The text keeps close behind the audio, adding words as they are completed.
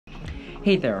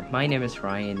Hey there, my name is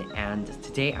Ryan, and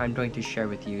today I'm going to share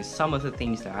with you some of the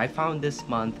things that I found this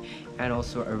month and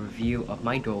also a review of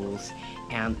my goals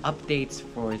and updates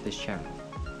for this channel.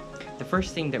 The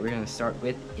first thing that we're going to start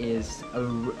with is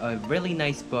a really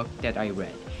nice book that I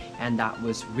read, and that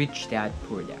was Rich Dad,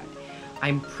 Poor Dad.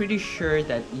 I'm pretty sure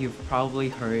that you've probably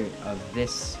heard of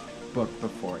this book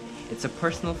before. It's a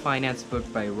personal finance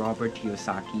book by Robert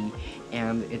Kiyosaki,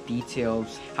 and it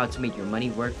details how to make your money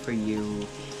work for you,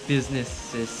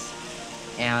 businesses,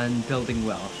 and building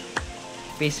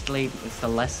wealth. Basically, it's the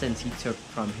lessons he took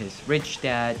from his rich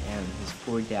dad and his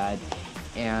poor dad,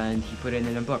 and he put it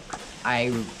in a book.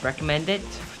 I recommend it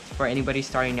for anybody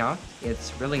starting out.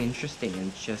 It's really interesting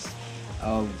and just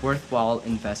a worthwhile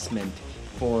investment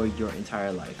for your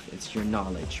entire life. It's your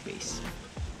knowledge base.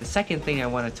 The second thing I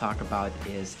want to talk about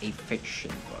is a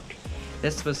fiction book.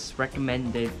 This was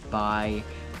recommended by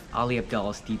Ali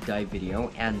Abdaal's deep dive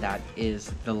video, and that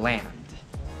is The Land,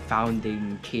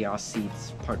 Founding Chaos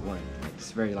Seeds Part 1.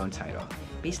 It's a very long title.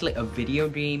 Basically a video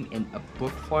game in a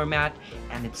book format,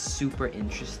 and it's super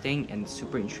interesting and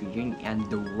super intriguing, and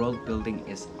the world building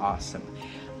is awesome.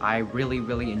 I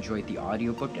really enjoyed the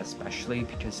audiobook, especially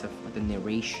because of the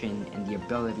narration and the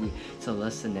ability to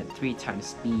listen at 3 times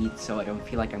speed, so I don't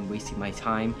feel like I'm wasting my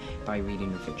time by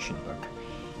reading a fiction book.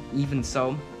 Even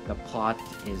so, the plot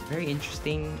is very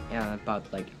interesting about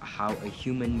like how a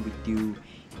human would do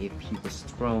if he was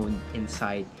thrown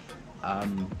inside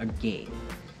a game.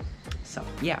 So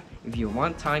yeah, if you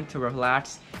want time to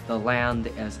relax, The Land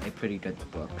is a pretty good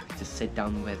book to sit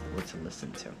down with or to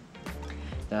listen to.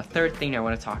 The third thing I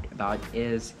want to talk about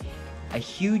is a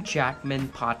Hugh Jackman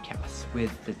podcast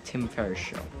with the Tim Ferriss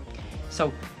Show.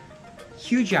 So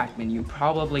Hugh Jackman, you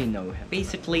probably know him.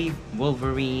 Basically,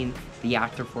 Wolverine, the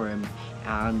actor for him,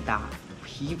 and that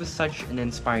he was such an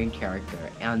inspiring character.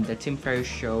 And the Tim Ferriss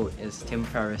Show is Tim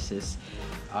Ferriss's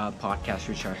podcast,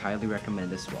 which I highly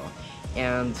recommend as well.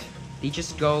 And they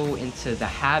just go into the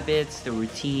habits, the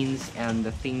routines, and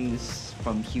the things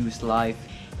from Hugh's life.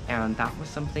 And that was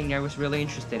something I was really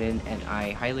interested in, and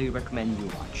I highly recommend you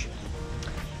watch.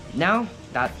 Now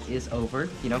that is over,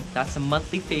 that's a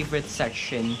monthly favorite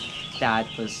section that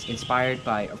was inspired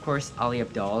by, of course, Ali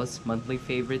Abdaal's monthly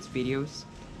favorites videos.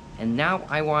 And now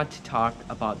I want to talk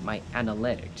about my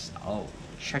analytics. I'll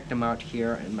check them out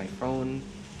here on my phone.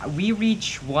 We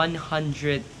reached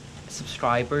 100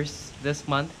 subscribers this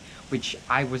month, which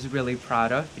I was really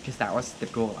proud of because that was the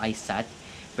goal I set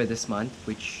for this month,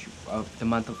 which of the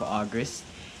month of August.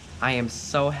 I am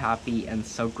so happy and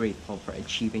so grateful for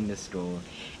achieving this goal.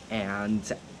 And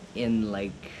in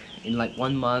like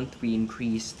 1 month we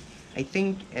increased, I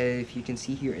think if you can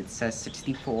see here, it says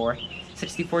 64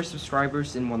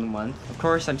 subscribers in 1 month. Of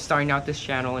course, I'm starting out this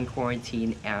channel in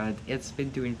quarantine, and it's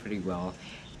been doing pretty well.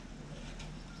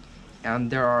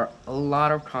 And there are a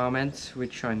lot of comments,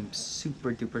 which I'm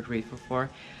super duper grateful for.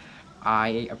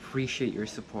 I appreciate your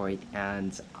support,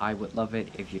 and I would love it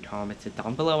if you commented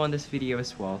down below on this video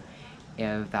as well,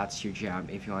 if that's your jam,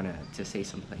 if you want to say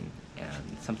something,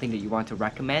 and something that you want to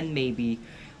recommend maybe,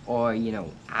 or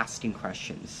asking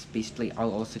questions. Basically,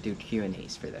 I'll also do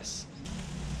Q&As for this.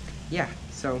 Yeah,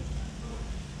 so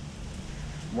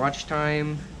watch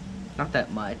time, not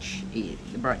that much,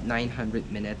 about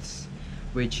 900 minutes,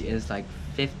 which is like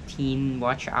 15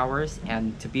 watch hours,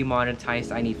 and to be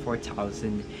monetized I need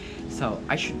 4,000, so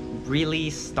I should really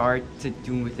start to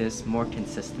do this more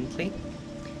consistently.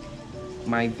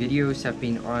 My videos have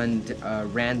been on a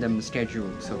random schedule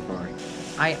so far.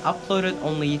 I uploaded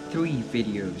only 3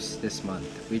 videos this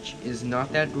month, which is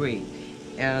not that great,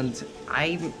 and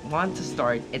I want to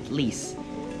start at least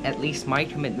my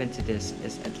commitment to this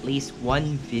is at least 1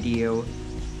 video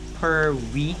per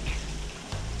week,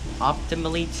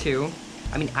 optimally 2.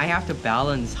 I mean, I have to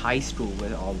balance high school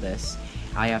with all this.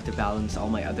 I have to balance all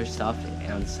my other stuff,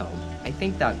 and so I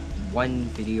think that 1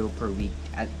 video per week,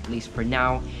 at least for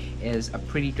now, is a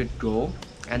pretty good goal,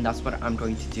 and that's what I'm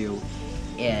going to do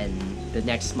in the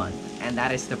next month. And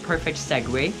that is the perfect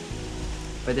segue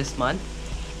for this month.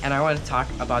 And I want to talk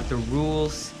about the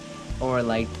rules, or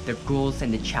like the goals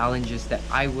and the challenges that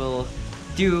I will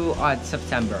do on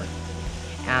September.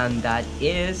 And that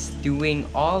is doing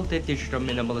all the digital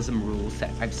minimalism rules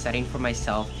that I'm setting for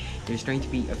myself. There's going to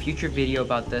be a future video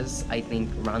about this, I think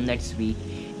around next week.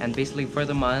 And basically for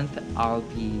the month, I'll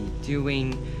be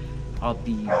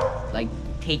like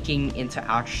taking into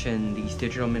action these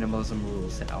digital minimalism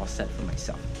rules that I'll set for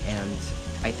myself. And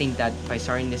I think that by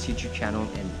starting this YouTube channel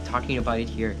and talking about it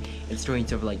here, it's going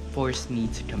to like force me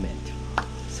to commit.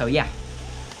 So yeah.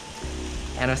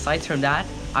 And aside from that,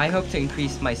 I hope to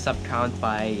increase my sub count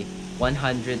by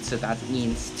 100, so that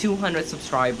means 200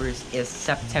 subscribers is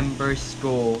September's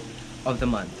goal of the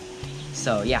month.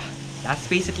 So yeah, that's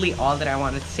basically all that I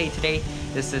wanted to say today.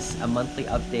 This is a monthly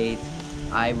update.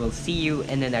 I will see you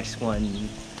in the next one.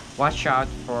 Watch out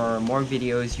for more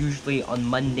videos, usually on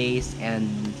Mondays and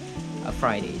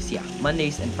Fridays. Yeah,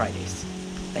 Mondays and Fridays.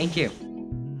 Thank you.